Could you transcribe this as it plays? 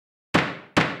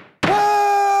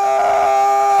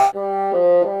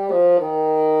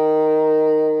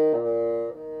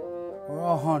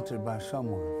wanted by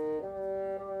someone.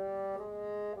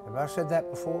 Have I said that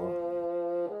before?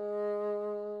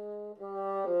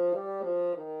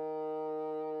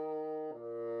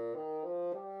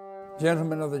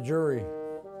 Gentlemen of the jury,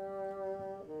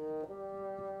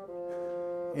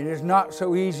 it is not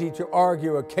so easy to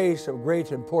argue a case of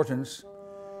great importance,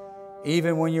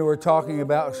 even when you are talking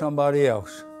about somebody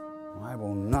else. I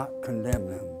will not condemn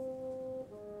them,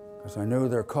 because I know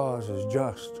their cause is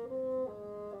just.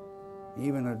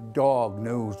 Even a dog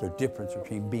knows the difference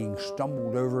between being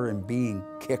stumbled over and being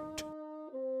kicked.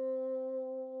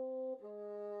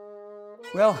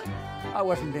 Well, I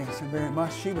wasn't dancing very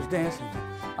much. She was dancing.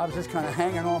 I was just kind of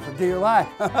hanging on for dear life.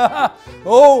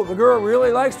 Oh, the girl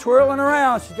really likes twirling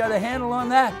around. She's got a handle on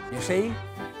that, you see?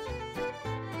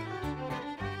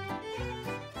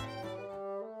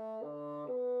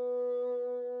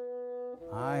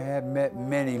 I have met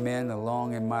many men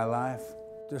along in my life,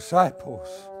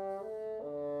 disciples,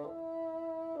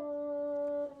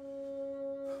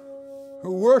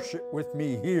 who worship with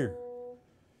me here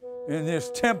in this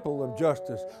temple of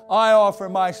justice. I offer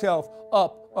myself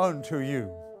up unto you.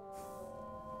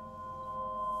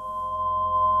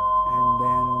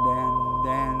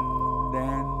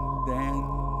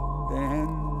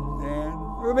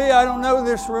 Ruby, I don't know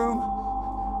this room.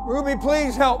 Ruby,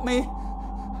 please help me.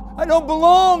 I don't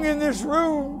belong in this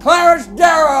room. Clarence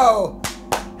Darrow,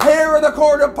 here in the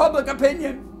court of public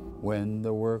opinion. When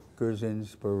the worker's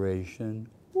inspiration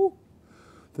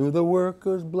through the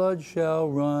worker's blood shall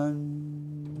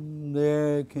run,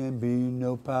 there can be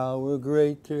no power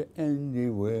greater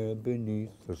anywhere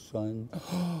beneath the sun.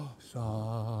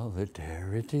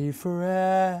 Solidarity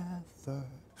forever.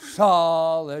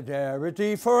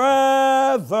 Solidarity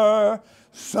forever.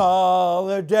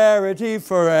 Solidarity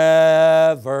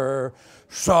forever.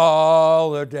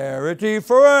 Solidarity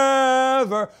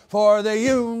forever, for the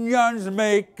unions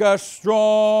make us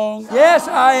strong. Yes,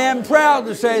 I am proud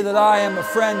to say that I am a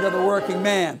friend of the working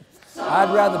man.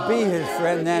 I'd rather be his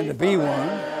friend than to be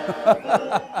one.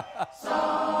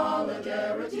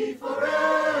 Solidarity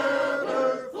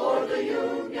forever, for the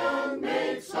union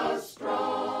makes us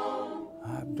strong.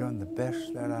 I've done the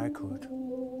best that I could,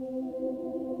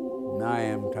 and I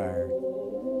am tired.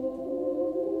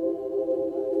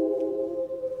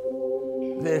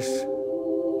 This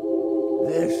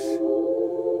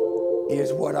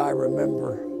is what I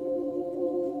remember.